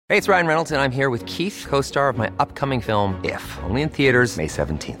Hey, it's Ryan Reynolds, and I'm here with Keith, co-star of my upcoming film, If, only in theaters May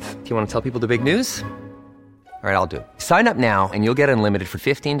 17th. Do you want to tell people the big news? All right, I'll do it. Sign up now and you'll get unlimited for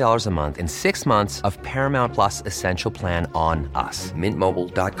 $15 a month and 6 months of Paramount Plus Essential Plan on us.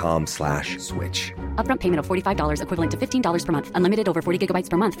 MintMobile.com/switch. Upfront payment of $45 equivalent to $15 per month. Unlimited over 40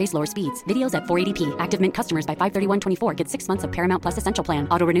 gigabytes per month. Face lower speeds. Videos at 480p. Active Mint customers by 531.24 get 6 months of Paramount Plus Essential Plan.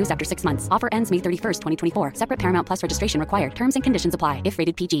 Auto renews after 6 months. Offer ends May 31st, 2024. Separate Paramount Plus registration required. Terms and conditions apply if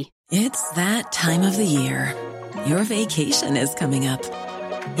rated PG. It's that time of the year. Your vacation is coming up.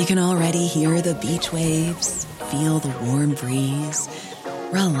 You can already hear the beach waves, feel the warm breeze,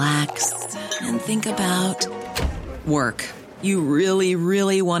 relax, and think about work. You really,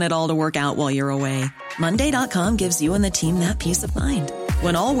 really want it all to work out while you're away. Monday.com gives you and the team that peace of mind.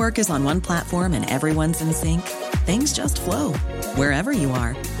 When all work is on one platform and everyone's in sync, things just flow. Wherever you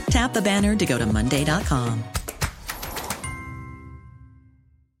are, tap the banner to go to Monday.com.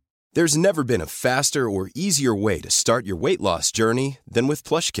 There's never been a faster or easier way to start your weight loss journey than with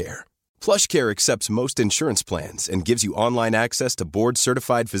PlushCare. PlushCare accepts most insurance plans and gives you online access to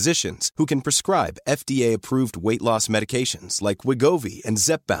board-certified physicians who can prescribe FDA-approved weight loss medications like Wegovy and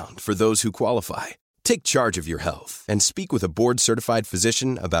Zepbound for those who qualify. Take charge of your health and speak with a board-certified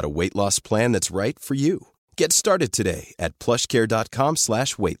physician about a weight loss plan that's right for you. Get started today at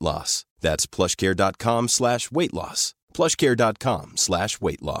plushcare.com/weight loss. That's plushcare.com/weight loss.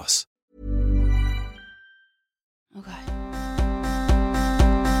 plushcare.com/weight loss. Okay.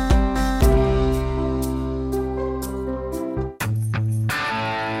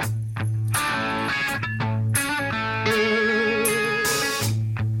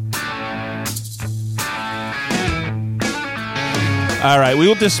 All right, we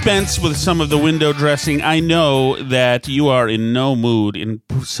will dispense with some of the window dressing. I know that you are in no mood, and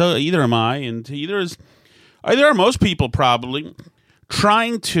so either am I, and either are most people probably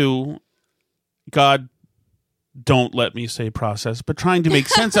trying to, God, don't let me say process, but trying to make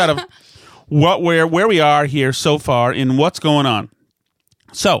sense out of where we are here so far and what's going on.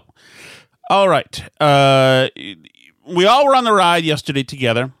 So, all right, we all were on the ride yesterday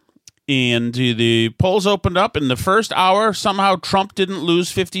together. And the polls opened up in the first hour. Somehow Trump didn't lose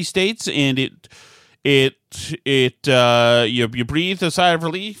 50 states, and you breathed a sigh of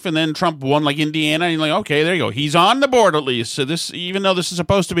relief, and then Trump won like Indiana, and you're like, okay, there you go. He's on the board at least. So this, even though this is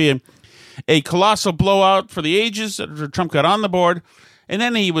supposed to be a colossal blowout for the ages, Trump got on the board, and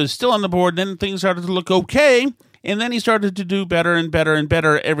then he was still on the board. And then things started to look okay, and then he started to do better and better and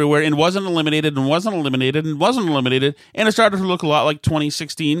better everywhere, and wasn't eliminated, and wasn't eliminated, and wasn't eliminated, and it started to look a lot like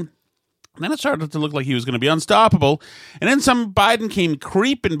 2016. And then it started to look like he was going to be unstoppable. And then some Biden came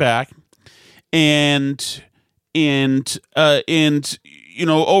creeping back, and overnight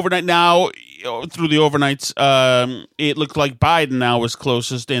now, through the overnights, it looked like Biden now was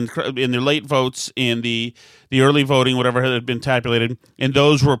closest in the late votes and the early voting, whatever had been tabulated, and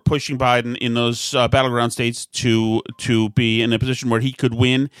those were pushing Biden in those battleground states to be in a position where he could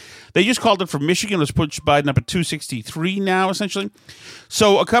win. They just called it for Michigan. Let's push Biden up at 263 now, essentially.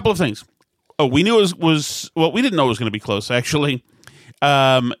 So a couple of things. Oh, we knew it was we didn't know it was going to be close, actually.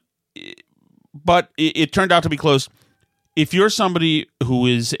 But it turned out to be close. If you're somebody who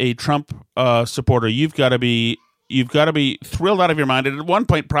is a Trump supporter, you've got to be thrilled out of your mind. And at one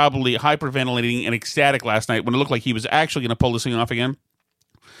point, probably hyperventilating and ecstatic last night when it looked like he was actually going to pull this thing off again.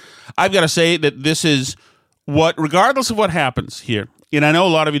 I've got to say that this is what, regardless of what happens here, and I know a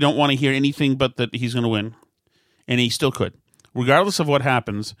lot of you don't want to hear anything but that he's going to win, and he still could. Regardless of what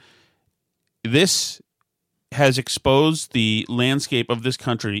happens, this has exposed the landscape of this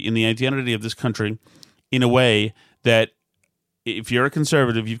country and the identity of this country in a way that if you're a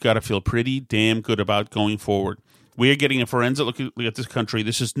conservative, you've got to feel pretty damn good about going forward. We are getting a forensic look at this country.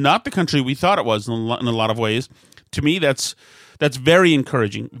 This is not the country we thought it was in a lot of ways. To me, that's very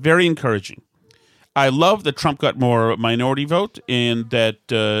encouraging, very encouraging. I love that Trump got more minority vote and that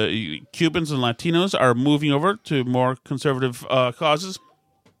Cubans and Latinos are moving over to more conservative causes.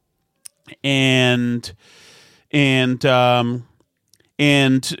 And you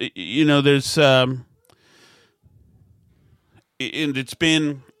know, there's and it's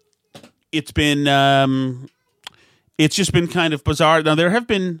just been kind of bizarre. Now there have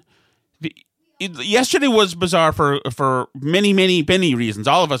been yesterday was bizarre for many reasons.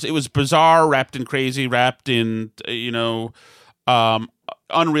 All of us, it was bizarre, wrapped in crazy, wrapped in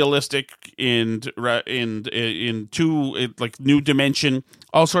unrealistic, and like new dimension.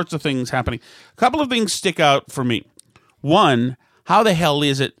 All sorts of things happening. A couple of things stick out for me. One, how the hell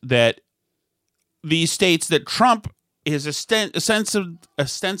is it that these states that Trump is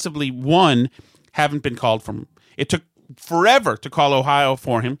ostensibly won haven't been called from? It took forever to call Ohio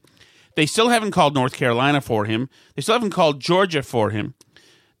for him. They still haven't called North Carolina for him. They still haven't called Georgia for him.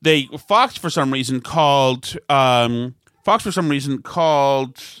 Fox for some reason called Las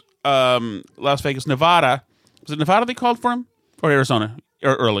Vegas, Nevada. Was it Nevada they called for him, or Arizona,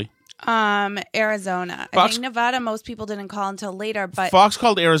 or early? Arizona. I think Nevada, most people didn't call until later, but Fox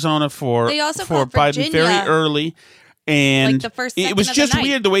called Arizona for Biden very early, and like the first it was just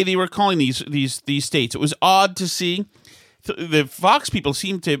weird the way they were calling these states. It was odd to see. The Fox people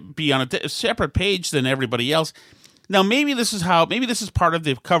seem to be on a separate page than everybody else. Now, maybe this is part of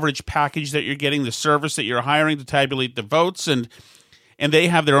the coverage package that you're getting, the service that you're hiring to tabulate the votes, and they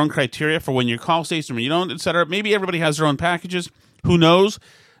have their own criteria for when you call states and when you don't, et cetera. Maybe everybody has their own packages. Who knows?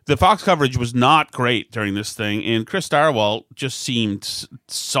 The Fox coverage was not great during this thing, and Chris Stirewalt just seemed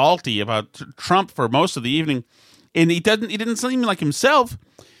salty about Trump for most of the evening, and he didn't seem like himself.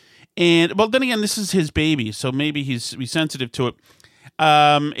 And well, then again, this is his baby, so maybe he's sensitive to it.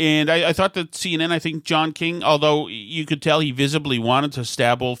 And I thought that CNN, I think John King, although you could tell he visibly wanted to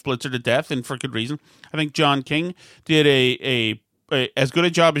stab Wolf Blitzer to death, and for good reason, I think John King did a as good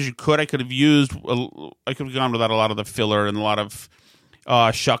a job as you could. I could have gone without a lot of the filler and a lot of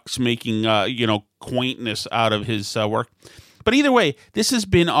shucks making quaintness out of his work. But either way, this has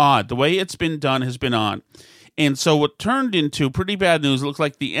been odd. The way it's been done has been odd. And so what turned into pretty bad news, looked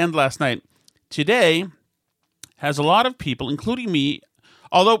like the end last night, today has a lot of people, including me,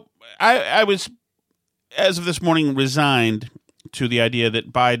 although I was, as of this morning, resigned to the idea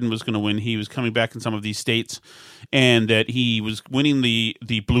that Biden was going to win. He was coming back in some of these states, and that he was winning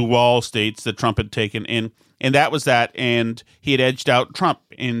the blue wall states that Trump had taken, and that was that, and he had edged out Trump.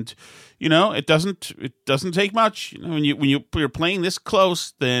 And it doesn't take much. When you're playing this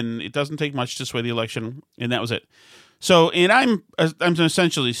close, then it doesn't take much to sway the election, and that was it. So, and I'm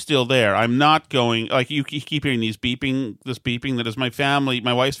essentially still there. I'm not going, like, you keep hearing this beeping that is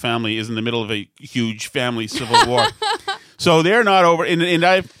my wife's family is in the middle of a huge family civil war. So they're not over. And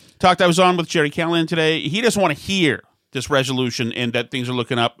I was on with Jerry Callahan today. He doesn't want to hear this resolution and that things are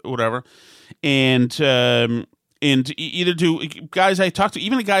looking up, whatever. And either do guys I talked to,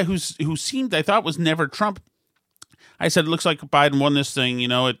 even a guy who seemed, I thought was never Trump. I said, it looks like Biden won this thing.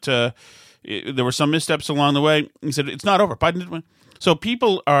 There were some missteps along the way. He said, it's not over. Biden didn't win. So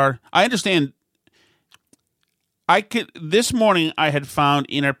people I understand. This morning I had found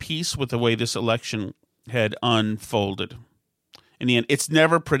inner peace with the way this election had unfolded. In the end, it's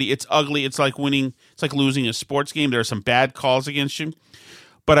never pretty. It's ugly. It's like losing a sports game. There are some bad calls against you.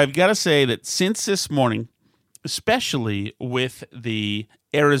 But I've got to say that since this morning, especially with the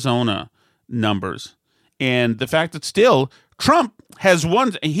Arizona numbers and the fact that still Trump has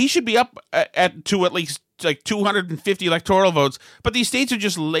won, he should be up to at least like 250 electoral votes, but these states are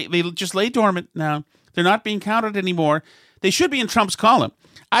just lay dormant now. They're not being counted anymore. They should be in Trump's column.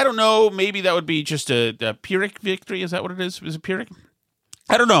 I don't know. Maybe that would be just a Pyrrhic victory. Is that what it is? Is it Pyrrhic?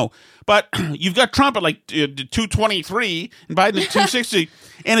 I don't know. But you've got Trump at like 223 and Biden at 260,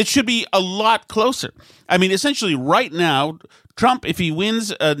 and it should be a lot closer. I mean, essentially right now, Trump, if he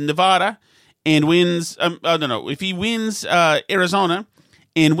wins Nevada and wins, if he wins Arizona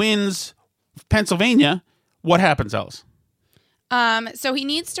and wins Pennsylvania, what happens, Alice? So he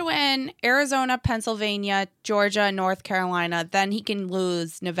needs to win Arizona, Pennsylvania, Georgia, North Carolina. Then he can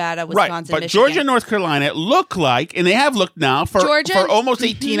lose Nevada, Wisconsin, right, but Michigan. Georgia and North Carolina look like, and they have looked now for almost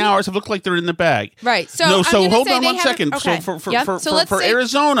 18 hours, have looked like they're in the bag. Right. So hold on one second. Okay. So for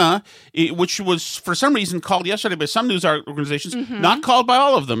Arizona, which was for some reason called yesterday by some news organizations, not called by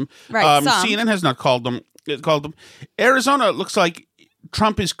all of them. Right. CNN has not called them. Arizona looks like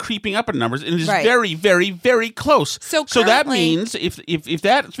Trump is creeping up in numbers and is very, very, very close. So that means if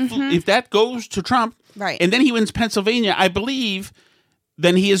that goes to Trump, right, and then he wins Pennsylvania, I believe,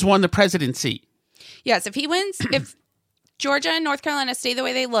 then he has won the presidency. Yes, if he wins, if Georgia and North Carolina stay the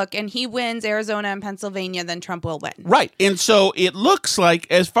way they look, and he wins Arizona and Pennsylvania, then Trump will win. Right, and so it looks like,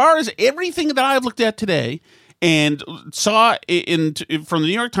 as far as everything that I've looked at today and saw from the New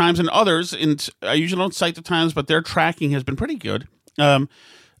York Times and others, and I usually don't cite the Times, but their tracking has been pretty good.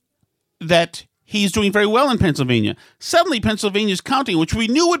 That he's doing very well in Pennsylvania. Suddenly, Pennsylvania's counting, which we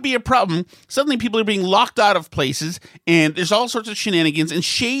knew would be a problem. Suddenly, people are being locked out of places, and there's all sorts of shenanigans, and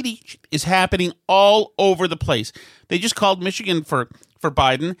shady is happening all over the place. They just called Michigan for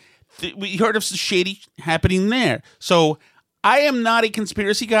Biden. We heard of shady happening there. So I am not a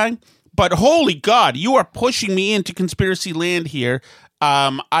conspiracy guy, but holy God, you are pushing me into conspiracy land here.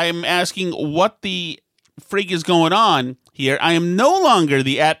 I am asking what the frig is going on here. I am no longer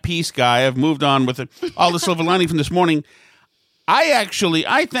the at peace guy. I've moved on with all the silver lining from this morning.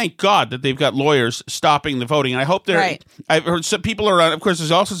 I thank God that they've got lawyers stopping the voting. And I hope they're. Right. I've heard some people are on. Of course,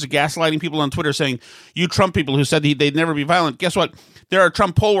 there's all sorts of gaslighting people on Twitter saying, "You Trump people who said they'd never be violent." Guess what? There are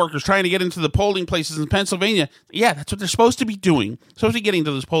Trump poll workers trying to get into the polling places in Pennsylvania. Yeah, that's what they're supposed to be doing. Supposed to be getting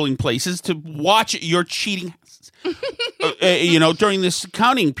to those polling places to watch your cheating, during this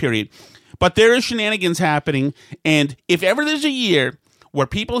counting period. But there is shenanigans happening, and if ever there's a year where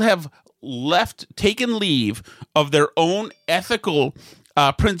people have taken leave of their own ethical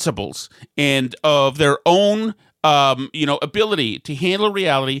principles and of their own ability to handle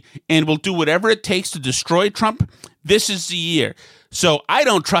reality and will do whatever it takes to destroy Trump, this is the year. So I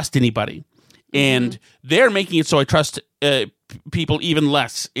don't trust anybody, and they're making it so I trust people even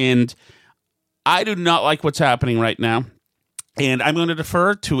less, and I do not like what's happening right now, and I'm going to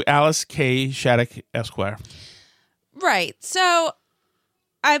defer to Alice K. Shattuck, Esquire. Right. So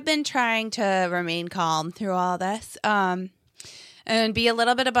I've been trying to remain calm through all this and be a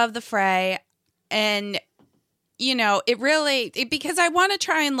little bit above the fray, and because I want to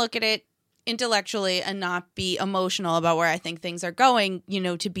try and look at it intellectually and not be emotional about where I think things are going,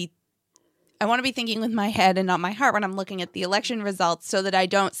 I want to be thinking with my head and not my heart when I'm looking at the election results so that I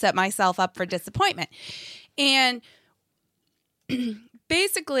don't set myself up for disappointment. And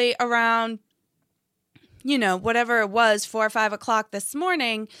basically around, whatever it was, 4 or 5 o'clock this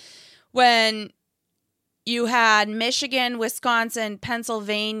morning, when you had Michigan, Wisconsin,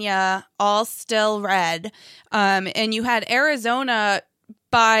 Pennsylvania all still red, and you had Arizona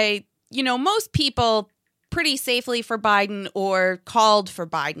by most people pretty safely for Biden or called for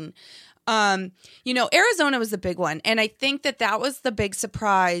Biden. Arizona was the big one. And I think that was the big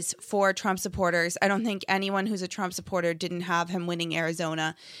surprise for Trump supporters. I don't think anyone who's a Trump supporter didn't have him winning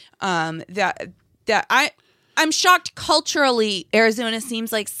Arizona. I'm shocked culturally. Arizona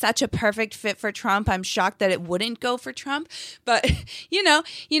seems like such a perfect fit for Trump. I'm shocked that it wouldn't go for Trump. But, you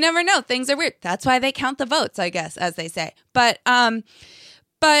never know. Things are weird. That's why they count the votes, I guess, as they say. But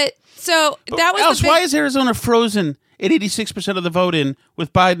so that was Alice, why is Arizona frozen at 86% of the vote in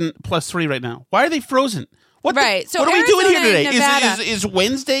with Biden +3 right now? Why are they frozen? What are we doing here today? Is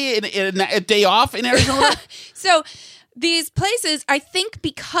Wednesday a day off in Arizona? So these places, I think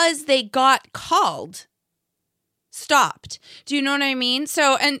because they got called, stopped. Do you know what I mean?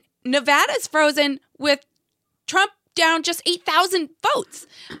 So, and Nevada's frozen with Trump down just 8,000 votes.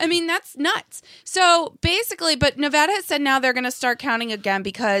 I mean, that's nuts. So basically, but Nevada has said now they're going to start counting again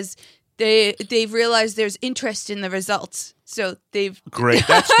because they've realized there's interest in the results. So they've great.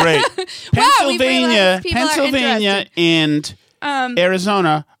 That's great. Pennsylvania and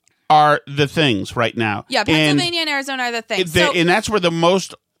Arizona are the things right now. Yeah, Pennsylvania and Arizona are the things. And that's where the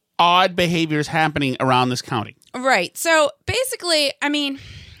most odd behavior is happening around this county. Right. So basically, I mean,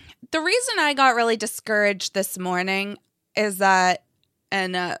 the reason I got really discouraged this morning is that,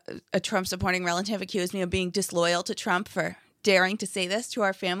 and a Trump supporting relative accused me of being disloyal to Trump for daring to say this to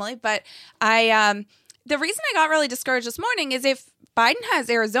our family. But the reason I got really discouraged this morning is if Biden has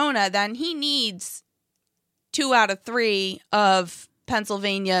Arizona, then he needs 2 out of 3 of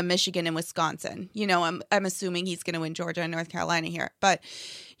Pennsylvania, Michigan, and Wisconsin. I'm assuming he's going to win Georgia and North Carolina here, but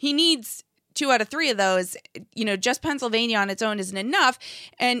he needs 2 out of 3 of those. Just Pennsylvania on its own isn't enough.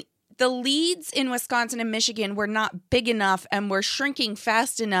 And the leads in Wisconsin and Michigan were not big enough and were shrinking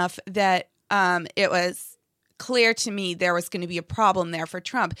fast enough that it was clear to me there was going to be a problem there for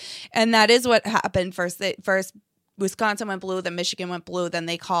Trump. And that is what happened. First Wisconsin went blue, then Michigan went blue, then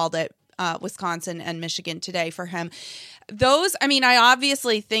they called it Wisconsin and Michigan today for him. I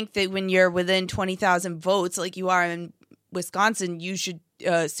obviously think that when you're within 20,000 votes like you are in Wisconsin, you should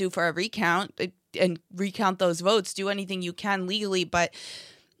sue for a recount and recount those votes, do anything you can legally. But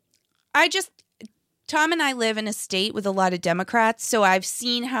Tom and I live in a state with a lot of Democrats, so I've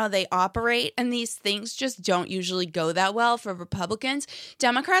seen how they operate, and these things just don't usually go that well for Republicans.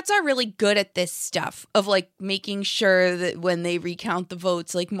 Democrats are really good at this stuff of making sure that when they recount the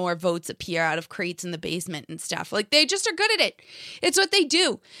votes, more votes appear out of crates in the basement and stuff. They just are good at it. It's what they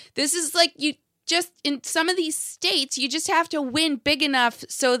do. This is you just in some of these states, you just have to win big enough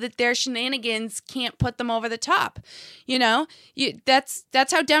so that their shenanigans can't put them over the top. That's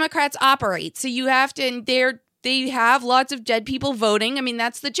how Democrats operate. So you have to, and they have lots of dead people voting. I mean,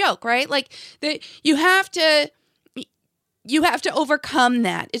 that's the joke, right? You have to overcome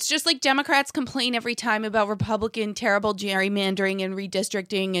that. It's just like Democrats complain every time about Republican terrible gerrymandering and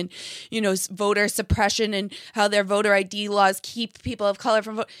redistricting and, voter suppression and how their voter ID laws keep people of color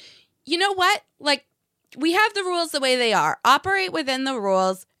from voting. You know what? We have the rules the way they are. Operate within the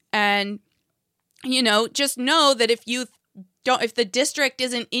rules and, just know that if you if the district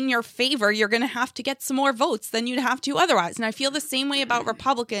isn't in your favor, you're going to have to get some more votes than you'd have to otherwise. And I feel the same way about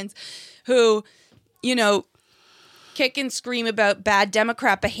Republicans who, kick and scream about bad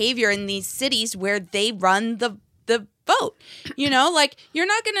Democrat behavior in these cities where they run the vote. You're not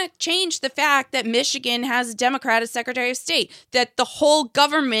going to change the fact that Michigan has a Democrat as Secretary of State, that the whole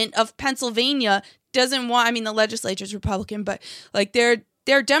government of Pennsylvania doesn't want, the legislature's Republican, but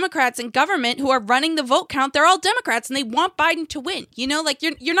they're Democrats in government who are running the vote count. They're all Democrats and they want Biden to win. You're not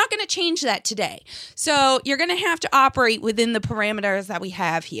going to change that today. So you're going to have to operate within the parameters that we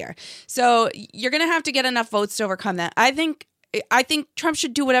have here. So you're going to have to get enough votes to overcome that. I think Trump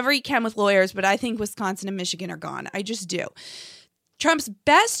should do whatever he can with lawyers, but I think Wisconsin and Michigan are gone. I just do. Trump's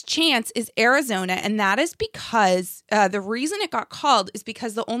best chance is Arizona, and that is because the reason it got called is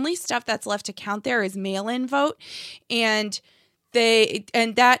because the only stuff that's left to count there is mail-in vote, and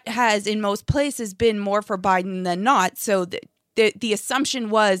that has in most places been more for Biden than not. So the assumption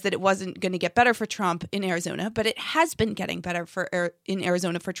was that it wasn't going to get better for Trump in Arizona, but it has been getting better in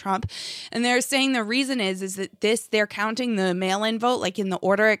Arizona for Trump. And they're saying the reason is that they're counting the mail-in vote like in the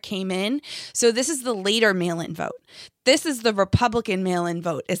order it came in. So this is the later mail-in vote. This is the Republican mail-in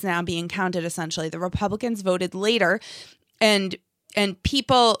vote is now being counted essentially. The Republicans voted later, and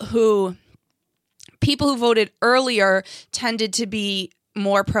people who voted earlier tended to be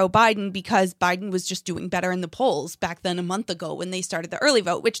more pro-Biden because Biden was just doing better in the polls back then a month ago when they started the early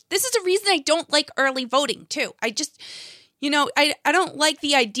vote, which this is a reason I don't like early voting too. I just, I don't like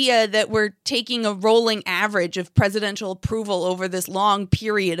the idea that we're taking a rolling average of presidential approval over this long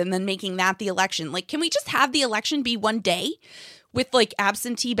period and then making that the election. Can we just have the election be one day with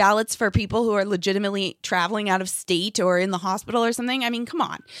absentee ballots for people who are legitimately traveling out of state or in the hospital or something? Come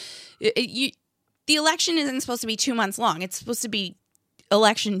on. The election isn't supposed to be 2 months long. It's supposed to be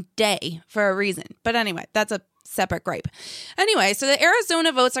election day for a reason. But anyway, that's a separate gripe. Anyway, so the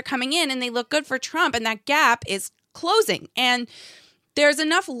Arizona votes are coming in and they look good for Trump, and that gap is closing. And there's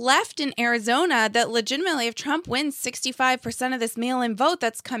enough left in Arizona that legitimately, if Trump wins 65% of this mail-in vote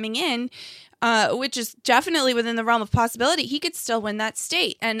that's coming in, which is definitely within the realm of possibility, he could still win that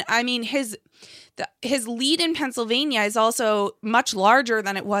state. And his lead in Pennsylvania is also much larger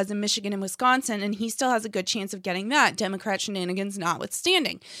than it was in Michigan and Wisconsin, and he still has a good chance of getting that, Democrat shenanigans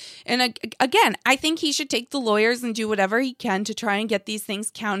notwithstanding. And again, I think he should take the lawyers and do whatever he can to try and get these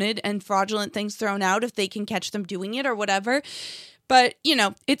things counted and fraudulent things thrown out if they can catch them doing it or whatever. But,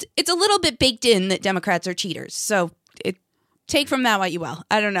 it's a little bit baked in that Democrats are cheaters. So take from that what you will.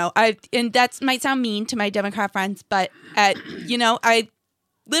 I don't know. And that might sound mean to my Democrat friends, but, I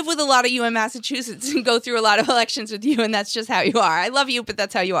live with a lot of you in Massachusetts and go through a lot of elections with you, and that's just how you are. I love you, but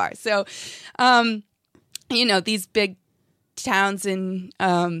that's how you are. So, these big towns in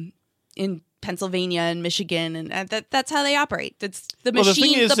Pennsylvania and Michigan, and that's how they operate. That's the machine. Well, the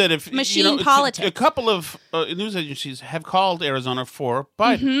thing is that if machine politics. A couple of news agencies have called Arizona for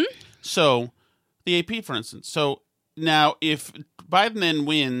Biden. Mm-hmm. So, the AP, for instance. So now, if Biden then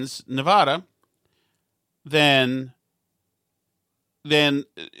wins Nevada, then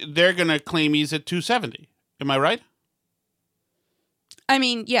they're going to claim he's at 270. Am I right?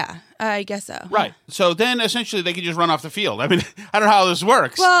 Yeah, I guess so. Right. So then essentially they can just run off the field. I don't know how this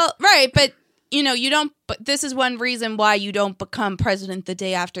works. Well, right, but you don't, but this is one reason why you don't become president the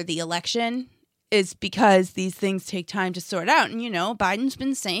day after the election is because these things take time to sort out. And, Biden's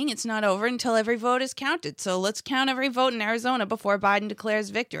been saying it's not over until every vote is counted. So let's count every vote in Arizona before Biden declares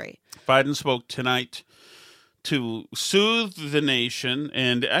victory. Biden spoke tonight to soothe the nation,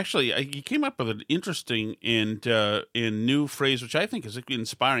 and actually, he came up with an interesting and new phrase, which I think is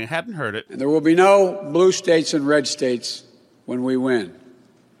inspiring. I hadn't heard it. And there will be no blue states and red states when we win.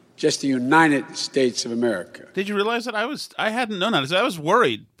 Just the United States of America. Did you realize that? I hadn't known that. I was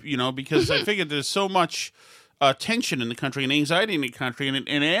worried, because I figured there's so much tension in the country and anxiety in the country and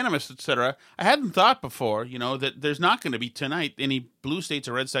animus, etc. I hadn't thought before, that there's not going to be tonight any blue states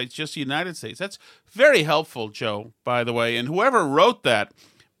or red states, just the United States. That's very helpful, Joe, by the way. And whoever wrote that,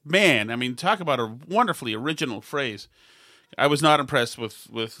 man, talk about a wonderfully original phrase. I was not impressed with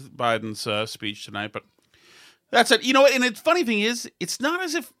Biden's speech tonight, but that's it. And the funny thing is, it's not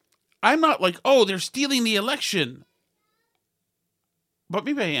as if I'm not like, oh, they're stealing the election. But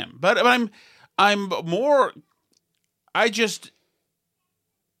maybe I am. But I'm more... let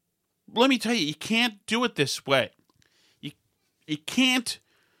me tell you can't do it this way. You can't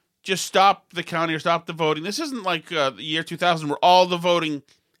just stop the counting or stop the voting. This isn't like the year 2000 where all the voting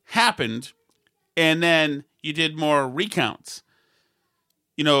happened and then you did more recounts.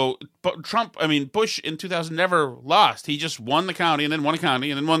 Bush in 2000 never lost. He just won the county and then won a county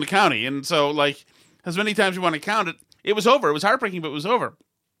and then won the county. And so, as many times you want to count it, It was over. It was heartbreaking, but it was over.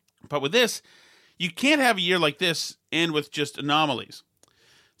 But with this, you can't have a year like this end with just anomalies.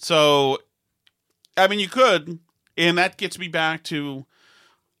 So, I mean, you could, and that gets me back to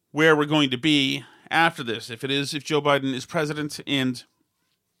where we're going to be after this. If Joe Biden is president, and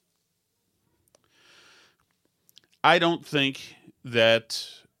I don't think that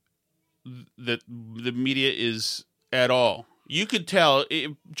the media is at all. You could tell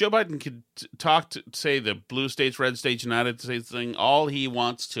if Joe Biden could talk to, say, the blue states, red states, United States thing, all he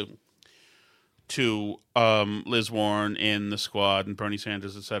wants to Liz Warren and the squad and Bernie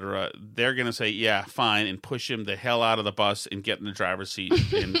Sanders, etc. They're going to say, yeah, fine, and push him the hell out of the bus and get in the driver's seat.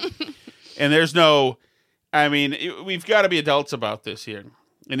 And there's no, I mean, we've got to be adults about this here.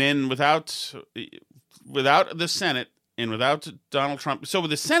 And then without the Senate and without Donald Trump, so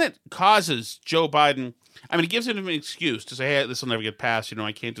the Senate causes Joe Biden, I mean, it gives him an excuse to say, hey, this will never get passed.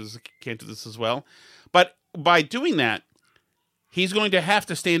 I can't do this as well. But by doing that, he's going to have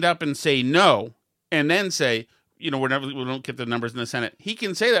to stand up and say no, and then say, we don't get the numbers in the Senate. He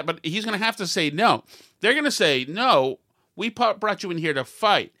can say that, but he's going to have to say no. They're going to say, no, we brought you in here to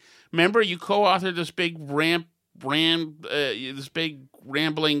fight. Remember, you co-authored this big this big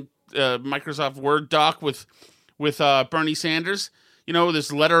rambling Microsoft Word doc with Bernie Sanders.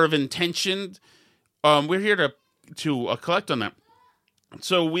 This letter of intention. We're here to collect on that.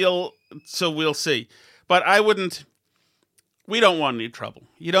 So we'll see. But I wouldn't. We don't want any trouble.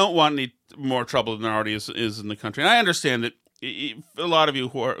 You don't want any more trouble than there already is in the country. And I understand that a lot of you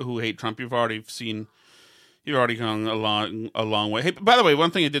who hate Trump, you've already gone a long way. Hey, by the way,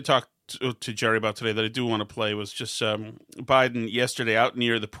 one thing I did talk to Jerry about today that I do want to play was just Biden yesterday out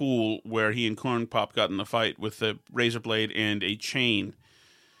near the pool where he and Corn Pop got in the fight with a razor blade and a chain,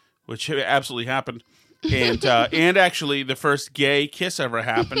 which absolutely happened. And actually the first gay kiss ever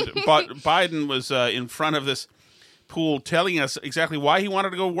happened. But Biden was in front of this pool telling us exactly why he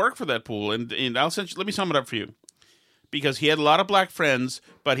wanted to go work for that pool. And let me sum it up for you. Because he had a lot of black friends,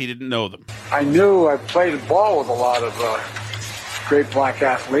 but he didn't know them. I knew I played ball with a lot of great black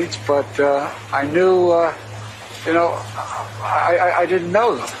athletes, but I knew, I didn't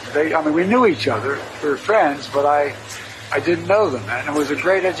know them. We knew each other. We were friends, but I didn't know them. And it was a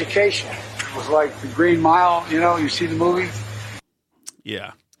great education. It was like the Green Mile, you see the movie?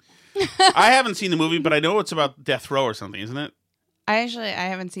 Yeah. I haven't seen the movie, but I know it's about death row or something, isn't it? I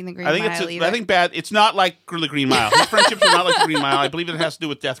haven't seen the Green Mile either. I think it's not like the Green Mile. His friendships are not like the Green Mile. I believe it has to do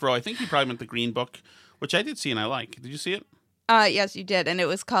with death row. I think he probably meant the Green Book, which I did see and I like. Did you see it? Yes, you did, and it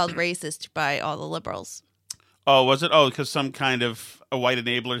was called Racist by all the liberals. Oh, was it? Oh, because some kind of a white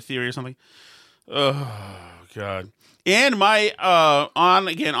enabler theory or something? Oh, God. And my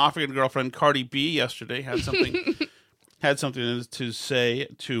on-again, off-again girlfriend, Cardi B, yesterday had something to say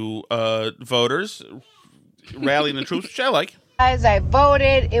to voters, rallying the troops, which I like. Guys, I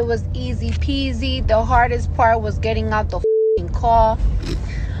voted. It was easy peasy. The hardest part was getting out the call.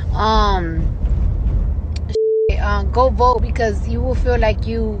 Go vote because you will feel like I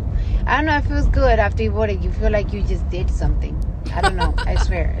don't know, it feels good after you voted. You feel like you just did something. I don't know. I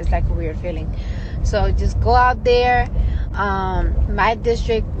swear. It's like a weird feeling. So just go out there. My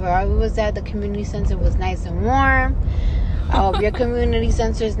district where I was at, the community center was nice and warm. I hope your community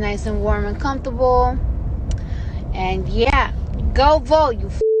center is nice and warm and comfortable. And yeah, go vote, you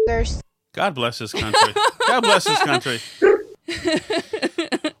f***ers. God bless this country. God bless this country.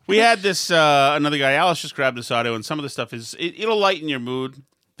 We had this another guy. Alice just grabbed this audio, and some of the stuff it'll lighten your mood.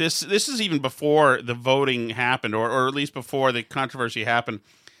 This is even before the voting happened, or at least before the controversy happened.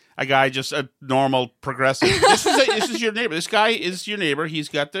 A guy, just a normal progressive. This is your neighbor. This guy is your neighbor. He's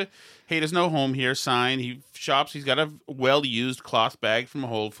got the "Hey, there's no home here" sign. He shops. He's got a well-used cloth bag from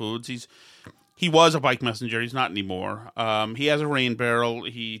Whole Foods. He was a bike messenger. He's not anymore. He has a rain barrel.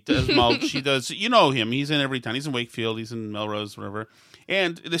 He does mulch. He does. You know him. He's in every town. He's in Wakefield. He's in Melrose, whatever.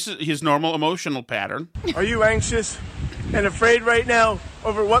 And this is his normal emotional pattern. Are you anxious and afraid right now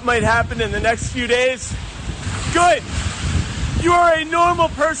over what might happen in the next few days? Good. You are a normal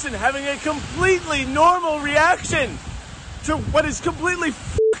person having a completely normal reaction to what is completely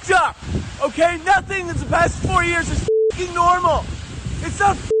f***ed up. Okay? Nothing in the past 4 years is f***ing normal. It's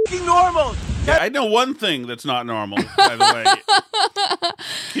not f***ing normal. Yeah, I know one thing that's not normal, by the way.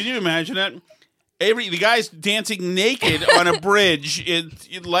 Can you imagine that? The guy's dancing naked on a bridge,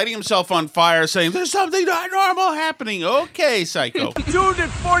 lighting himself on fire, saying, "There's something not normal happening." Okay, psycho.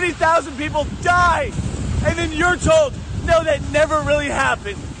 240,000 people died, and then you're told, "No, that never really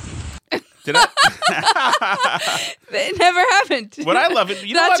happened." Did I? It never happened. What I love it.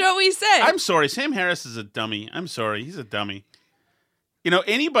 That's what we say. I'm sorry. Sam Harris is a dummy. I'm sorry. He's a dummy.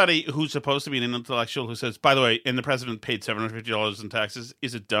 Anybody who's supposed to be an intellectual who says, by the way, and the president paid $750 in taxes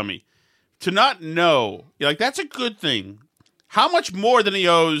is a dummy. To not know, that's a good thing. How much more than he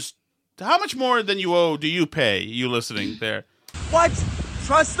owes? How much more than you owe do you pay? You listening there? What?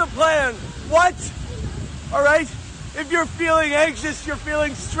 Trust the plan. What? All right? If you're feeling anxious, you're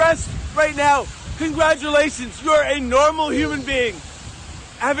feeling stressed right now, congratulations. You're a normal human being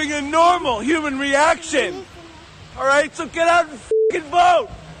having a normal human reaction. All right? So get out and fucking vote,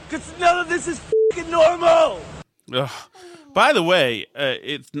 because none of this is fucking normal. Ugh. By the way,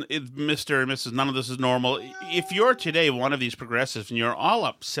 it's Mr. and Mrs. None of this is normal. If you're today one of these progressives and you're all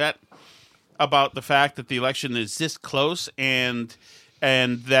upset about the fact that the election is this close and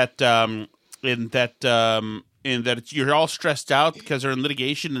that you're all stressed out because they're in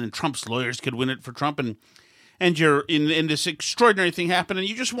litigation and Trump's lawyers could win it for Trump and you're in this extraordinary thing happening,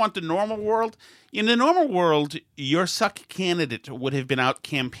 you just want the normal world. In the normal world, your suck candidate would have been out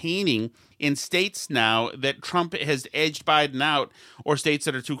campaigning in states now that Trump has edged Biden out, or states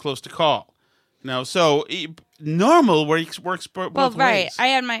that are too close to call. So normal works both ways. I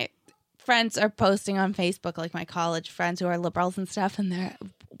had my friends are posting on Facebook, like my college friends who are liberals and stuff, and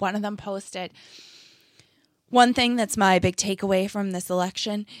one of them posted, one thing that's my big takeaway from this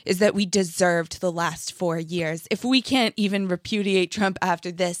election is that we deserved the last 4 years. If we can't even repudiate Trump after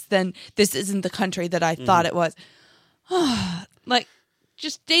this, then this isn't the country that I thought it was.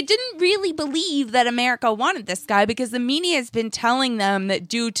 They didn't really believe that America wanted this guy, because the media has been telling them that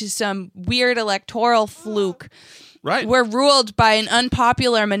due to some weird electoral fluke, right, we're ruled by an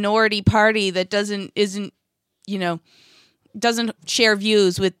unpopular minority party that doesn't share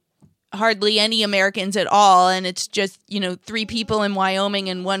views with hardly any Americans at all, and it's just 3 people in Wyoming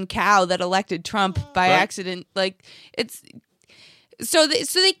and 1 cow that elected Trump by accident. So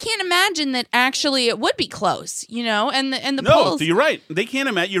they can't imagine that actually it would be close, and the polls. No, you're right. They can't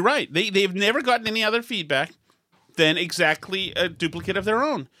imagine. You're right. They've never gotten any other feedback than exactly a duplicate of their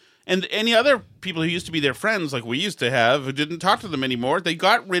own. And any other people who used to be their friends, like we used to have, who didn't talk to them anymore, they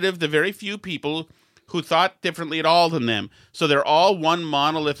got rid of the very few people who thought differently at all than them. So they're all one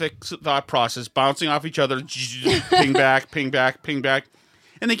monolithic thought process, bouncing off each other, ping back, ping back, ping back,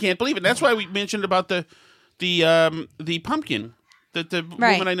 and they can't believe it. That's why we mentioned about the pumpkin that the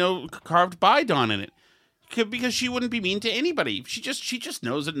woman I know carved by Dawn in it, because she wouldn't be mean to anybody. She just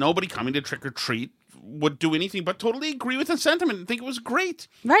knows that nobody coming to trick or treat would do anything but totally agree with the sentiment and think it was great.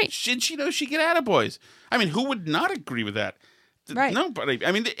 Right. She knows she get attaboys. I mean, who would not agree with that? Right. Nobody.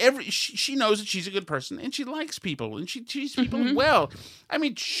 I mean, she knows that she's a good person and she likes people and she treats people well. I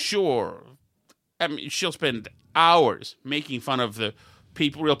mean, sure. I mean, she'll spend hours making fun of the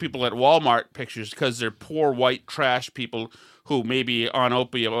real people at Walmart pictures because they're poor white trash people who maybe on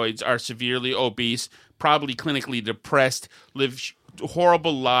opioids are severely obese, probably clinically depressed, live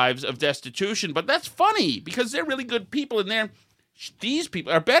horrible lives of destitution. But that's funny because they're really good people, and these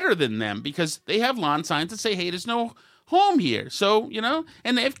people are better than them because they have lawn signs that say, "Hey, there's no home here." So,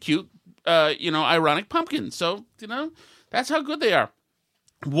 and they have cute, ironic pumpkins. So, that's how good they are.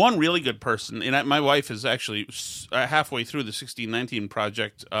 One really good person, and my wife is actually halfway through the 1619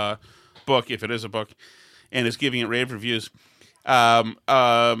 Project book, if it is a book, and is giving it rave reviews.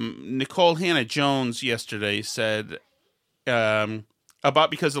 Nicole Hannah-Jones yesterday said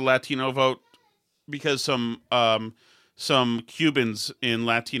because the Latino vote, because some Cubans and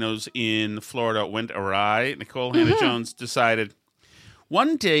Latinos in Florida went awry, Nicole Hannah-Jones decided,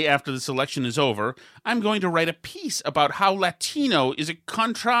 one day after this election is over, I'm going to write a piece about how Latino is a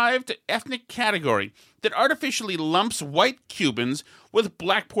contrived ethnic category that artificially lumps white Cubans with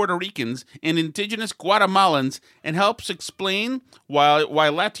black Puerto Ricans and indigenous Guatemalans and helps explain why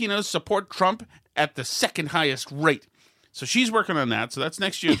Latinos support Trump at the second highest rate. So she's working on that. So that's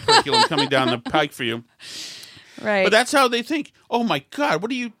next year's curriculum coming down the pike for you. Right. But that's how they think. Oh, my God,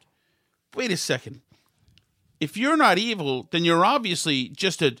 wait a second. If you're not evil, then you're obviously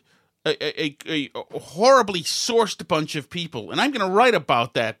just a horribly sourced bunch of people. And I'm going to write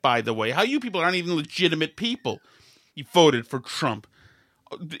about that, by the way. How you people aren't even legitimate people. You voted for Trump.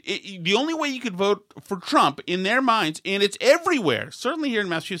 The only way you could vote for Trump in their minds, and it's everywhere, certainly here in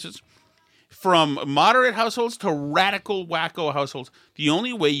Massachusetts, from moderate households to radical wacko households, the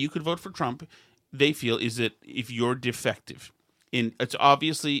only way you could vote for Trump, they feel, is that if you're defective. And it's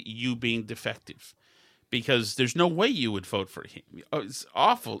obviously you being defective. Because there's no way you would vote for him. It's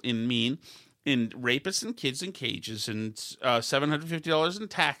awful and mean, and rapists and kids in cages, and $750 in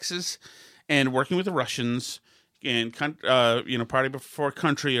taxes, and working with the Russians, and party before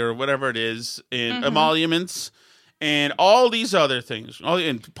country or whatever it is, and emoluments, and all these other things,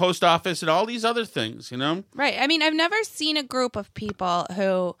 and post office and all these other things, Right. I mean, I've never seen a group of people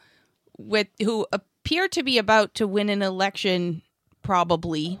who appear to be about to win an election,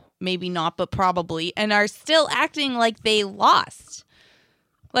 probably, maybe not, but probably, and are still acting like they lost.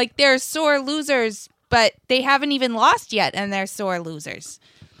 Like they're sore losers, but they haven't even lost yet, and they're sore losers.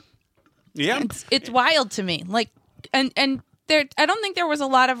 Yeah. It's wild to me. Like, and there, I don't think there was a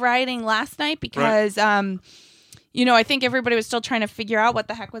lot of rioting last night because, I think everybody was still trying to figure out what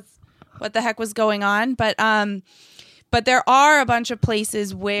the heck was going on. But there are a bunch of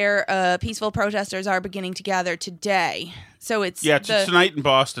places where peaceful protesters are beginning to gather today. So it's tonight in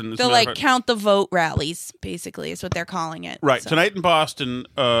Boston. The count the vote rallies, basically, is what they're calling it. Right. So. Tonight in Boston,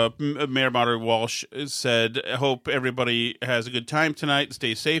 Mayor Margaret Walsh said, I hope everybody has a good time tonight,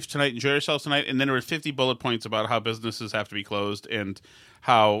 stay safe tonight, enjoy yourselves tonight. And then there were 50 bullet points about how businesses have to be closed and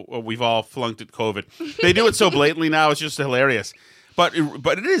how we've all flunked at COVID. They do it so blatantly now, it's just hilarious. But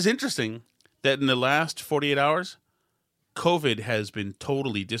it is interesting that in the last 48 hours, COVID has been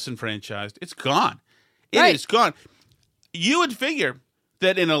totally disenfranchised. It's gone. It is gone. You would figure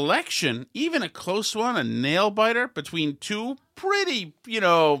that an election, even a close one, a nail-biter between two pretty,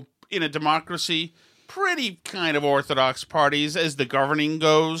 in a democracy, pretty kind of orthodox parties as the governing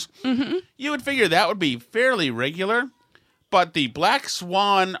goes, you would figure that would be fairly regular. But the Black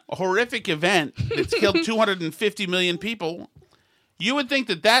Swan horrific event that's killed 250 million people, you would think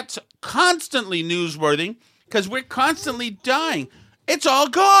that that's constantly newsworthy because we're constantly dying. It's all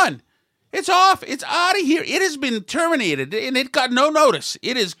gone. It's off. It's out of here. It has been terminated, and it got no notice.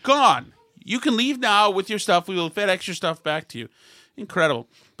 It is gone. You can leave now with your stuff. We will FedEx your stuff back to you. Incredible.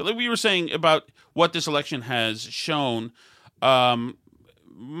 But like we were saying about what this election has shown,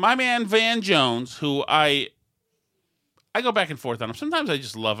 my man Van Jones, who I go back and forth on him. Sometimes I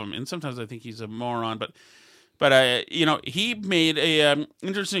just love him, and sometimes I think he's a moron. But he made a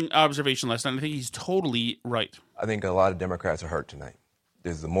interesting observation last night. I think he's totally right. I think a lot of Democrats are hurt tonight.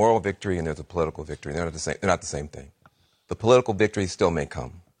 There's a moral victory and there's a political victory. They're not the same thing. The political victory still may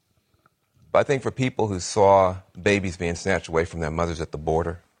come. But I think for people who saw babies being snatched away from their mothers at the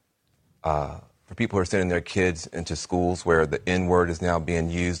border, for people who are sending their kids into schools where the N-word is now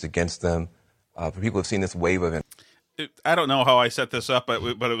being used against them, for people who have seen this wave of... I don't know how I set this up, but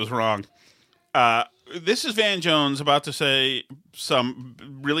it was wrong. This is Van Jones about to say some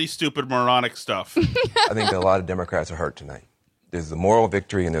really stupid, moronic stuff. I think that a lot of Democrats are hurt tonight. There's a moral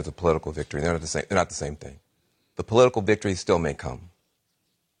victory and there's a political victory. They're not the same thing. The political victory still may come.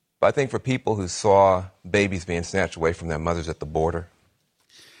 But I think for people who saw babies being snatched away from their mothers at the border...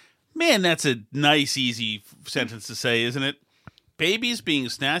 Man, that's a nice, easy sentence to say, isn't it? Babies being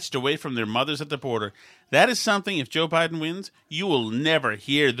snatched away from their mothers at the border. That is something, if Joe Biden wins, you will never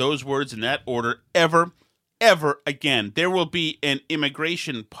hear those words in that order ever, ever again. There will be an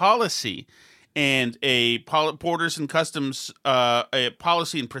immigration policy and a borders and customs a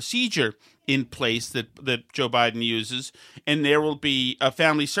policy and procedure in place that Joe Biden uses, and there will be a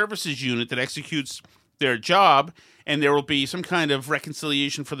family services unit that executes their job, and there will be some kind of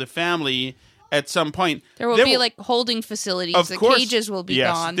reconciliation for the family at some point. There will be like holding facilities. Of course, cages will be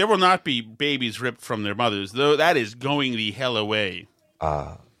yes, gone. There will not be babies ripped from their mothers, though that is going the hell away.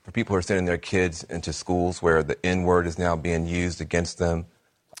 For people who are sending their kids into schools where the N-word is now being used against them.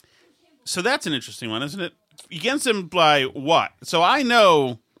 So that's an interesting one, isn't it? Against them by what? So I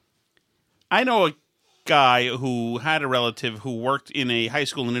know a guy who had a relative who worked in a high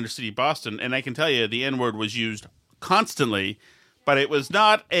school in inner city Boston, and I can tell you the N-word was used constantly, but it was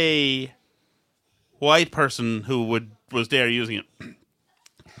not a white person who was there using it.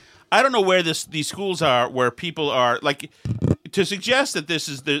 I don't know where these schools are, where people are like to suggest that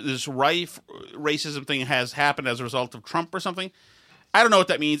this rife racism thing has happened as a result of Trump or something. I don't know what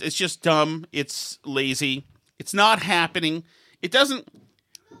that means. It's just dumb. It's lazy. It's not happening. It doesn't.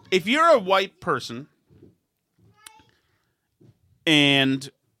 If you're a white person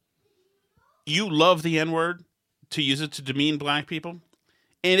and you love the N-word to use it to demean black people,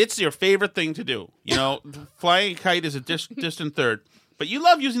 and it's your favorite thing to do, flying a kite is a distant third, but you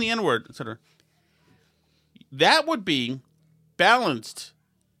love using the N-word, etc. That would be balanced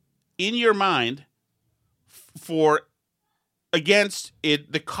in your mind against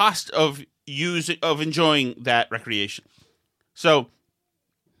it, the cost of enjoying that recreation. So,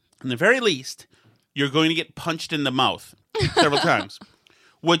 in the very least, you're going to get punched in the mouth several times,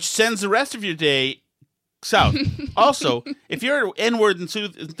 which sends the rest of your day south. Also, if you're an N-word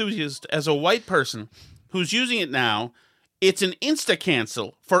enthusiast as a white person who's using it now, it's an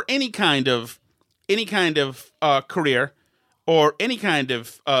insta-cancel for any kind of career or any kind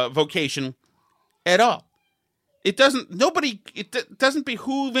of vocation at all. It doesn't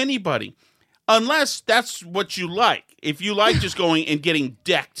behoove anybody unless that's what you like. If you like just going and getting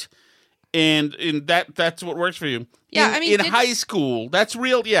decked and that's what works for you. Yeah, in high school, that's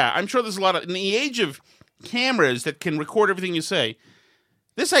real. Yeah, I'm sure there's a lot of, in the age of cameras that can record everything you say,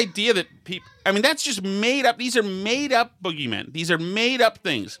 this idea that people, that's just made up. These are made up boogeymen. These are made up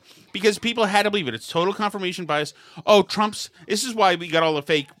things because people had to believe it. It's total confirmation bias. Oh, this is why we got all the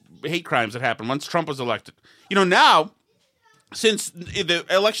fake hate crimes that happened once Trump was elected. Now, since the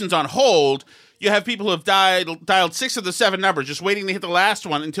election's on hold, you have people who have dialed 6 of the 7 numbers, just waiting to hit the last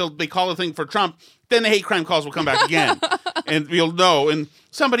one until they call a thing for Trump. Then the hate crime calls will come back again. And you'll know. And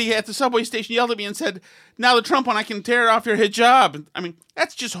somebody at the subway station yelled at me and said, now the Trump one, I can tear off your hijab.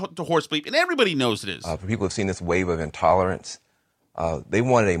 That's just the horse bleep. And everybody knows it is. For people who've seen this wave of intolerance, they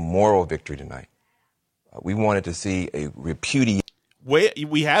wanted a moral victory tonight. We wanted to see a repudiation.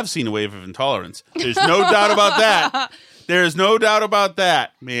 We have seen a wave of intolerance. There's no doubt about that. There's no doubt about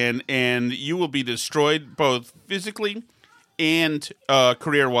that, man. And you will be destroyed both physically and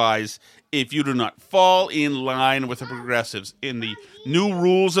career-wise if you do not fall in line with the progressives in the new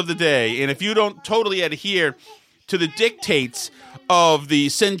rules of the day. And if you don't totally adhere to the dictates of the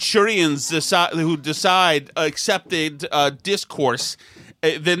centurions who decide accepted discourse,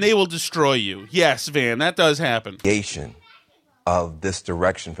 then they will destroy you. Yes, Van, that does happen. Of this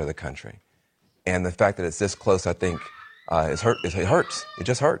direction for the country. And the fact that it's this close, I think, it hurts. It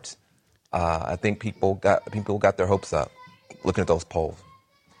just hurts. I think people got their hopes up looking at those polls.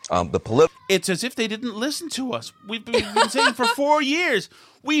 It's as if they didn't listen to us. We've been saying for 4 years.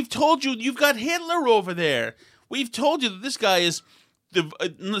 We've told you you've got Hitler over there. We've told you that this guy is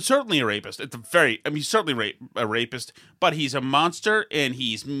certainly a rapist. He's certainly a rapist, but he's a monster and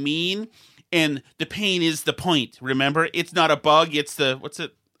he's mean. And the pain is the point. Remember, it's not a bug. It's what's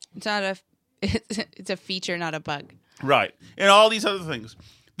it? It's a feature, not a bug. Right, and all these other things.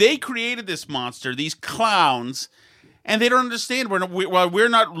 They created this monster, these clowns, and they don't understand. We're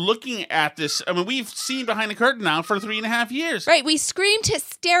not looking at this. We've seen behind the curtain now for 3.5 years. Right, we screamed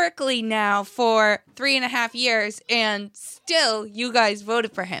hysterically now for 3.5 years, and still, you guys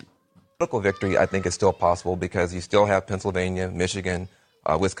voted for him. Political victory, I think, is still possible because you still have Pennsylvania, Michigan,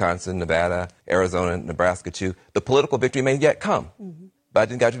 Wisconsin, Nevada, Arizona, Nebraska, too. The political victory may yet come. Mm-hmm. But I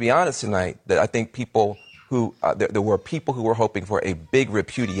think I have to be honest tonight that I think people who, there were people who were hoping for a big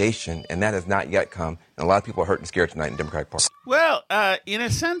repudiation, and that has not yet come. And a lot of people are hurt and scared tonight in the Democratic Party. Well, in a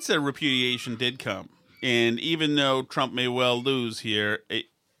sense, a repudiation did come. And even though Trump may well lose here,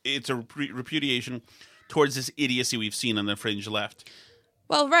 it's a repudiation towards this idiocy we've seen on the fringe left.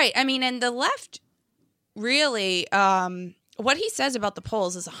 Well, right. And the left really... what he says about the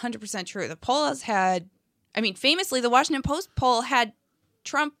polls is 100% true. The poll has had, famously, the Washington Post poll had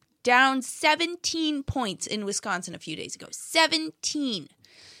Trump down 17 points in Wisconsin a few days ago. 17.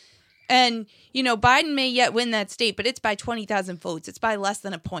 And, Biden may yet win that state, but it's by 20,000 votes. It's by less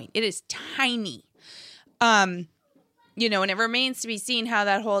than a point. It is tiny. And it remains to be seen how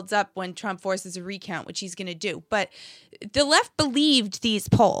that holds up when Trump forces a recount, which he's going to do. But the left believed these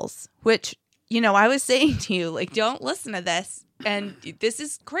polls, which... I was saying to you, don't listen to this. And this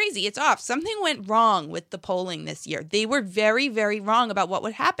is crazy. It's off. Something went wrong with the polling this year. They were very, very wrong about what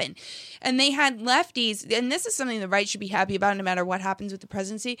would happen. And they had lefties, and this is something the right should be happy about no matter what happens with the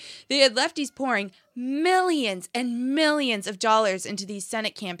presidency. They had lefties pouring millions and millions of dollars into these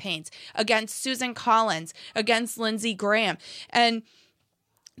Senate campaigns against Susan Collins, against Lindsey Graham. And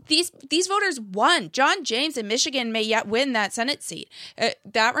these voters won. John James in Michigan may yet win that Senate seat.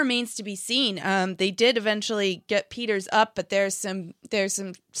 That remains to be seen. They did eventually get Peters up, but there's some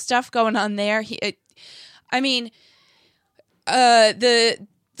stuff going on there. The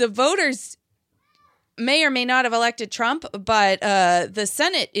voters may or may not have elected Trump, but the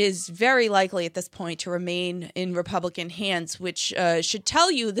Senate is very likely at this point to remain in Republican hands, which should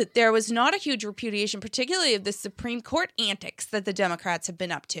tell you that there was not a huge repudiation, particularly of the Supreme Court antics that the Democrats have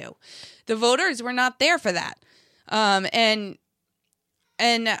been up to. The voters were not there for that. I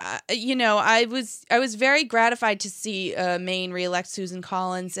was very gratified to see Maine reelect Susan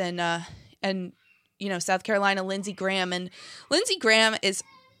Collins and South Carolina Lindsey Graham. And Lindsey Graham is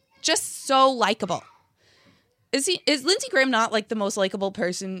just so likable. Is Lindsey Graham not the most likable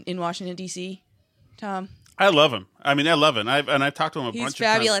person in Washington, D.C., Tom? I love him. I love him. I've talked to him a bunch of times. He's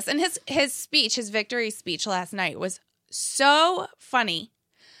fabulous. And his victory speech last night was so funny.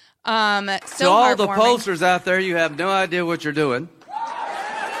 So to all the pollsters out there, you have no idea what you're doing.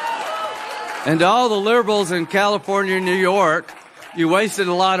 And to all the liberals in California and New York, you wasted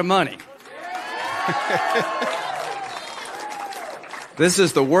a lot of money. This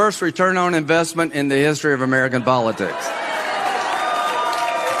is the worst return on investment in the history of American politics.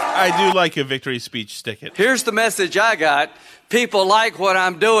 I do like a victory speech. Stick it. Here's the message I got. People like what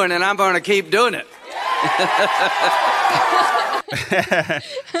I'm doing, and I'm going to keep doing it.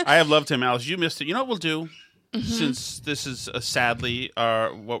 I have loved him, Alice. You missed it. You know what we'll do? Mm-hmm. Since this is sadly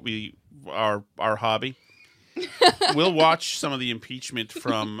our hobby, we'll watch some of the impeachment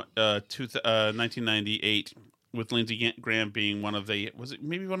from 1998 with Lindsey Graham being one of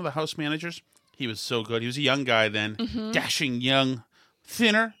the House managers. He was so good. He was a young guy then, dashing young,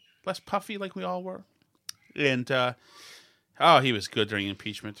 thinner, less puffy like we all were, and he was good during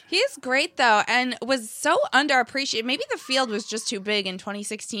impeachment. He is great, though, and was so underappreciated. Maybe the field was just too big in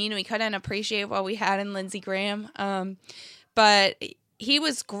 2016. We couldn't appreciate what we had in Lindsey Graham. But he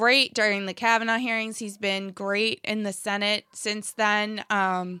was great during the Kavanaugh hearings. He's been great in the Senate since then.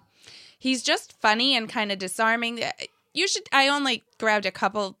 He's just funny and kind of disarming. I only grabbed a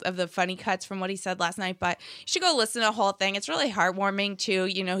couple of the funny cuts from what he said last night, but you should go listen to the whole thing. It's really heartwarming, too.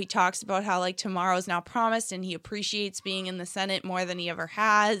 You know, he talks about how, like, tomorrow is now promised, and he appreciates being in the Senate more than he ever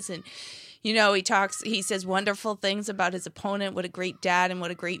has. And, you know, he says wonderful things about his opponent, what a great dad and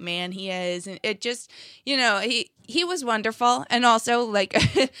what a great man he is. And it just, you know, he was wonderful. And also, like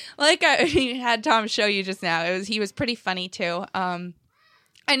he had Tom show you just now, he was pretty funny, too.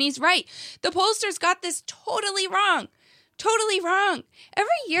 And he's right. The pollsters got this totally wrong. Totally wrong. Every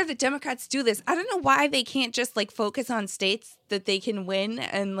year the Democrats do this. I don't know why they can't just like focus on states that they can win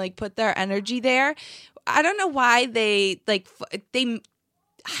and like put their energy there. I don't know why they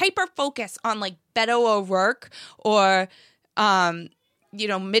hyper focus on like Beto O'Rourke or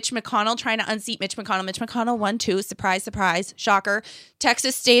Mitch McConnell, trying to unseat Mitch McConnell. Mitch McConnell won too. Surprise, surprise. Shocker.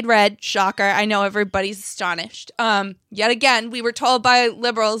 Texas stayed red. Shocker. I know everybody's astonished. Yet again, we were told by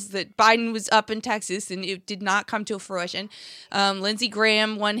liberals that Biden was up in Texas, and it did not come to fruition. Lindsey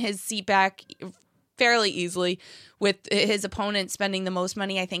Graham won his seat back fairly easily, with his opponent spending the most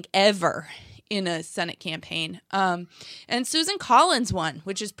money, I think, ever in a Senate campaign. And Susan Collins won,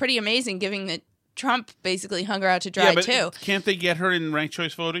 which is pretty amazing, given that Trump basically hung her out to dry, too. Can't they get her in ranked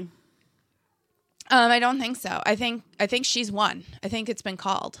choice voting? I don't think so. I think she's won. I think it's been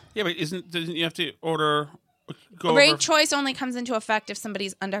called. Yeah, but doesn't you have to ranked choice only comes into effect if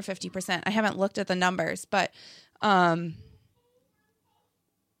somebody's under 50%. I haven't looked at the numbers, but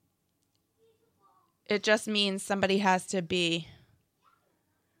it just means somebody has to be.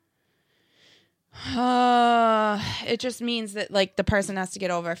 It just means that like the person has to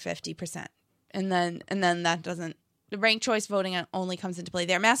get over 50%. And then that doesn't. The ranked choice voting only comes into play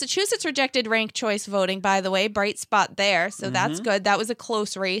there. Massachusetts rejected ranked choice voting, by the way. Bright spot there, so that's good. That was a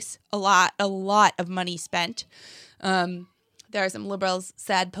close race. A lot of money spent. There are some liberals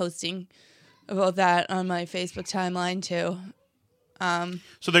sad posting about that on my Facebook timeline too.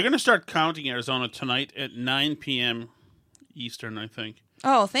 So they're going to start counting Arizona tonight at 9 p.m. Eastern, I think.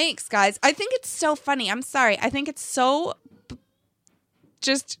 Oh, thanks, guys. I think it's so funny. I'm sorry. I think it's so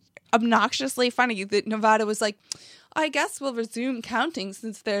just obnoxiously funny that Nevada was like, I guess we'll resume counting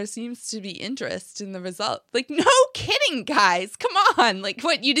since there seems to be interest in the result. Like, no kidding, guys. Come on. Like,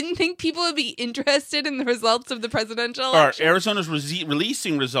 what, you didn't think people would be interested in the results of the presidential election? Arizona's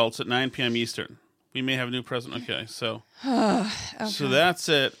releasing results at 9 p.m. Eastern. We may have a new president. Okay, so okay. So that's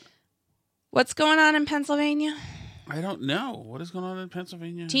it. What's going on in Pennsylvania? I don't know. What is going on in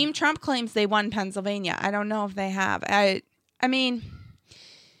Pennsylvania? Team Trump claims they won Pennsylvania. I don't know if they have. I mean,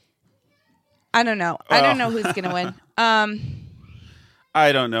 I don't know. I don't know who's going to win.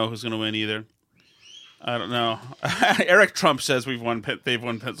 I don't know who's going to win either. I don't know. Eric Trump says they've won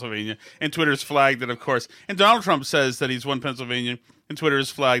Pennsylvania, and Twitter's flagged it, of course. And Donald Trump says that he's won Pennsylvania, and Twitter has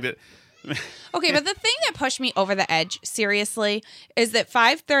flagged it. Okay, but the thing that pushed me over the edge, seriously, is that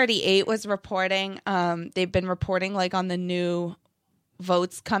 538 was reporting. They've been reporting like on the new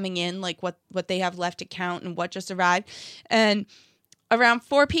votes coming in, like what they have left to count and what just arrived. And around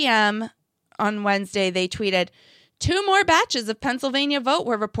 4 p.m. on Wednesday, they tweeted, 2 more batches of Pennsylvania vote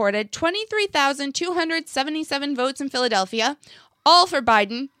were reported, 23,277 votes in Philadelphia, all for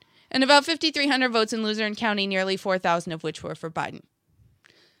Biden, and about 5,300 votes in Luzerne County, nearly 4,000 of which were for Biden.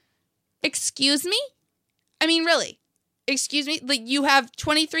 Excuse me? I mean, really? Excuse me? Like, you have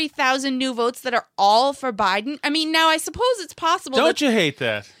 23,000 new votes that are all for Biden? I mean, now I suppose it's possible. Don't you hate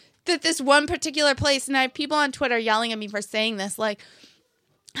that? That this one particular place, and I have people on Twitter yelling at me for saying this, like,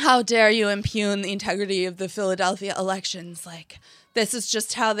 how dare you impugn the integrity of the Philadelphia elections? Like, this is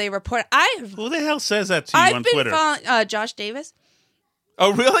just how they report. Who the hell says that to you on Twitter? I've been following Josh Davis.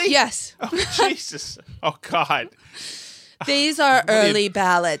 Oh, really? Yes. Oh, Jesus. Oh, God. These are early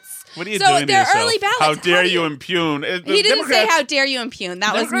ballots. What are you so doing to they're yourself? early ballots. How dare you impugn? He didn't say how dare you impugn.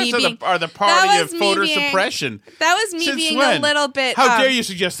 That was me being... are the party of voter suppression. That was me Since being when? a little bit... How dare you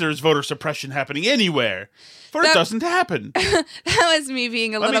suggest there's voter suppression happening anywhere? For it doesn't happen. That was me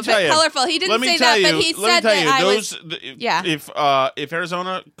being a little bit colorful. He didn't say that, but he said that if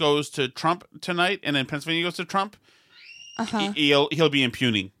Arizona goes to Trump tonight and then Pennsylvania goes to Trump, he'll be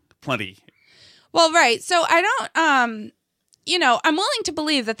impugning plenty. Well, right. So I don't... I'm willing to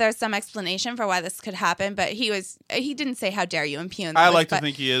believe that there's some explanation for why this could happen, but he didn't say how dare you impugn. I like to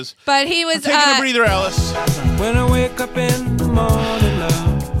think he is. But he was... I'm taking a breather, Alice. When I wake up in the morning, love,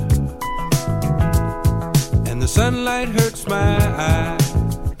 the sunlight hurts my eyes.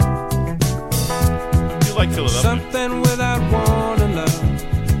 You like Philadelphia? Something without warning, love,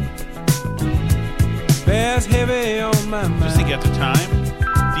 bears heavy on my mind. Just think at the time,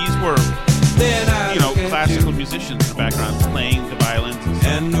 these were, classical musicians in the background playing the violins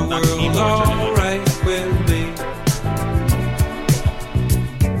and the world's all right with me.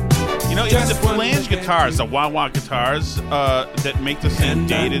 It's the flange guitars, the wah-wah guitars, that make the same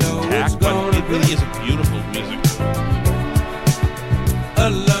dated attack, but it really is a beautiful music. A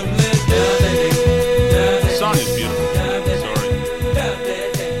lovely day. The song is beautiful.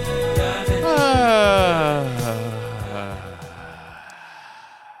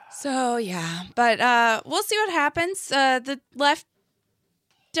 So, yeah. But we'll see what happens. The left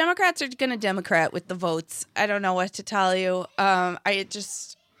Democrats are going to Democrat with the votes. I don't know what to tell you.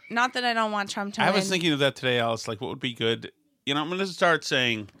 Not that I don't want Trump to win. I was thinking of that today, Alice. Like, what would be good? I'm going to start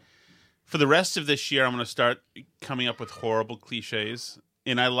saying, for the rest of this year, I'm going to start coming up with horrible cliches.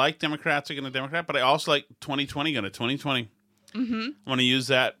 And I like Democrats are going to Democrat, but I also like 2020 going to 2020. Mm-hmm. I want to use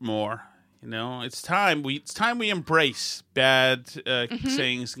that more. It's time we embrace bad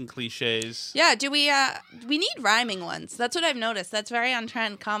sayings and cliches. Yeah, we need rhyming ones. That's what I've noticed. That's very on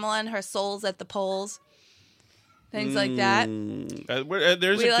trend. Kamala and her souls at the polls. Things like that.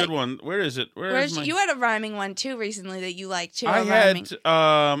 There's a good one. Where is it? You had a rhyming one too recently that you liked too. I had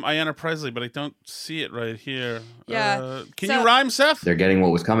Ayanna Presley, but I don't see it right here. Yeah. Can you rhyme, Seth? They're getting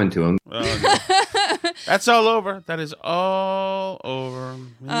what was coming to them. That's all over. That is all over.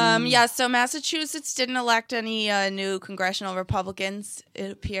 Yeah, so Massachusetts didn't elect any new congressional Republicans,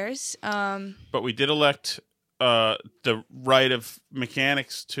 it appears. But we did elect the right of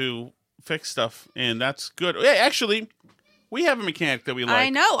mechanics to fix stuff, and that's good. Yeah, actually, we have a mechanic that we like. I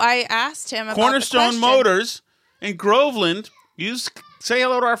know. I asked him about Cornerstone the Motors in Groveland. Say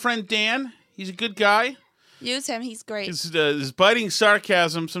hello to our friend Dan. He's a good guy. Use him. He's great. His biting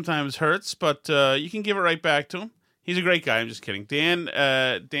sarcasm sometimes hurts, but you can give it right back to him. He's a great guy. I'm just kidding. Dan,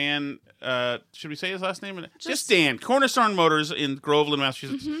 should we say his last name? Just Dan. Cornerstone Motors in Groveland,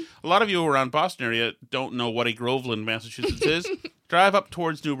 Massachusetts. Mm-hmm. A lot of you around Boston area don't know what a Groveland, Massachusetts is. Drive up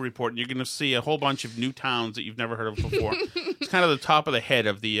towards Newburyport, and you're going to see a whole bunch of new towns that you've never heard of before. It's kind of the top of the head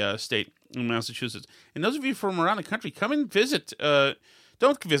of the state in Massachusetts. And those of you from around the country, come and visit.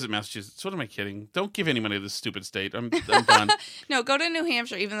 Don't visit Massachusetts. What am I kidding? Don't give any money to this stupid state. I'm done. No, go to New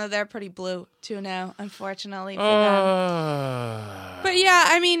Hampshire, even though they're pretty blue, too, now, unfortunately for them. But yeah,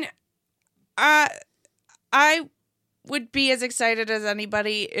 I mean, I would be as excited as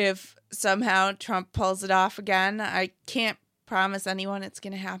anybody if somehow Trump pulls it off again. I can't promise anyone it's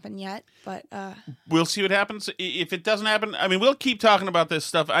going to happen yet, but we'll see what happens. If it doesn't happen, I mean, we'll keep talking about this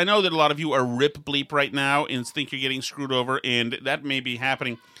stuff. I know that a lot of you are rip bleep right now and think you're getting screwed over, and that may be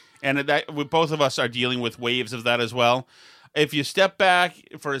happening, and that both of us are dealing with waves of that as well. If you step back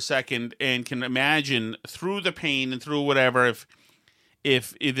for a second and can imagine through the pain and through whatever,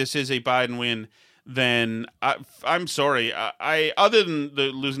 if this is a Biden win, then I'm sorry. I other than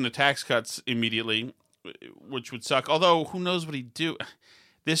losing the tax cuts immediately, which would suck. Although, who knows what he'd do?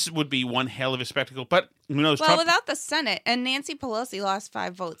 This would be one hell of a spectacle. But who knows? Well, Trump... without the Senate, and Nancy Pelosi lost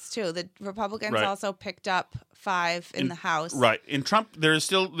 5 votes too. The Republicans also picked up 5 in the House. Right. In Trump, there is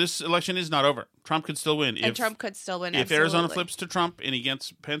still, this election is not over. Trump could still win. And Trump could still win. If absolutely. Arizona flips to Trump and he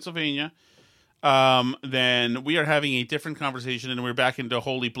gets Pennsylvania, then we are having a different conversation, and we're back into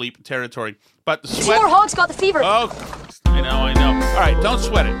holy bleep territory. But the sweat... 2 more hogs got the fever. Oh, I know. All right, don't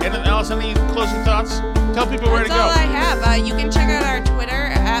sweat it. And Alice, any closing thoughts? Tell people where to go. That's all I have. You can check out our Twitter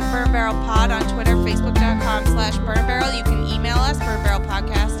at BurnBarrelPod on Twitter, Facebook.com/BurnBarrel. You can email us,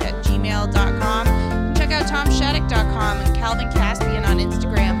 BurnBarrelPodcast@gmail.com. Check out TomShattuck.com and Calvin Caspian on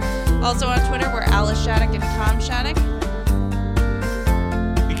Instagram. Also on Twitter, we're Alice Shattuck and Tom Shattuck.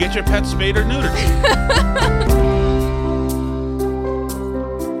 You get your pet spayed or neutered.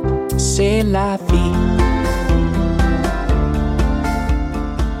 C'est la vie.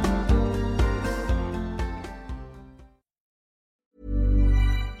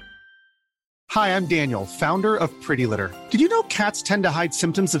 Hi, I'm Daniel, founder of Pretty Litter. Did you know cats tend to hide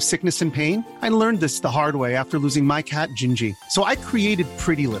symptoms of sickness and pain? I learned this the hard way after losing my cat, Gingy. So I created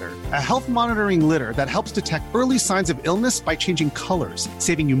Pretty Litter, a health monitoring litter that helps detect early signs of illness by changing colors,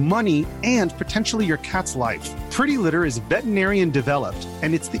 saving you money and potentially your cat's life. Pretty Litter is veterinarian developed,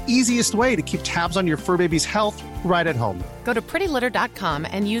 and it's the easiest way to keep tabs on your fur baby's health right at home. Go to prettylitter.com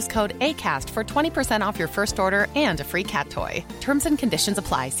and use code ACAST for 20% off your first order and a free cat toy. Terms and conditions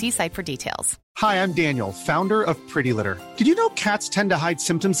apply. See site for details. Hi, I'm Daniel, founder of Pretty Litter. Did you know cats tend to hide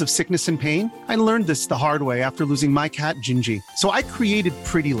symptoms of sickness and pain? I learned this the hard way after losing my cat, Gingy. So I created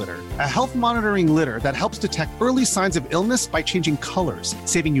Pretty Litter, a health monitoring litter that helps detect early signs of illness by changing colors,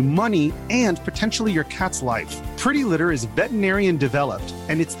 saving you money and potentially your cat's life. Pretty Litter is veterinarian developed,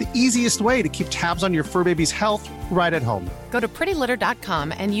 and it's the easiest way to keep tabs on your fur baby's health right at home. Go to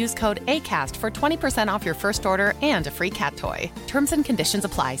prettylitter.com and use code ACAST for 20% off your first order and a free cat toy. Terms and conditions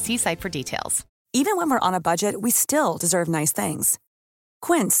apply. See site for details. Even when we're on a budget, we still deserve nice things.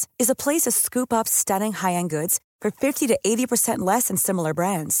 Quince is a place to scoop up stunning high-end goods for 50 to 80% less than similar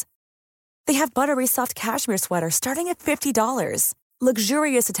brands. They have buttery soft cashmere sweaters starting at $50,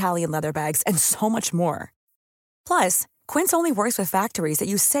 luxurious Italian leather bags, and so much more. Plus, Quince only works with factories that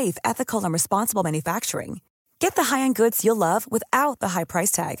use safe, ethical, and responsible manufacturing. Get the high-end goods you'll love without the high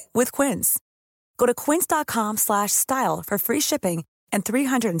price tag with Quince. Go to quince.com/style for free shipping and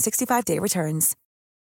 365-day returns.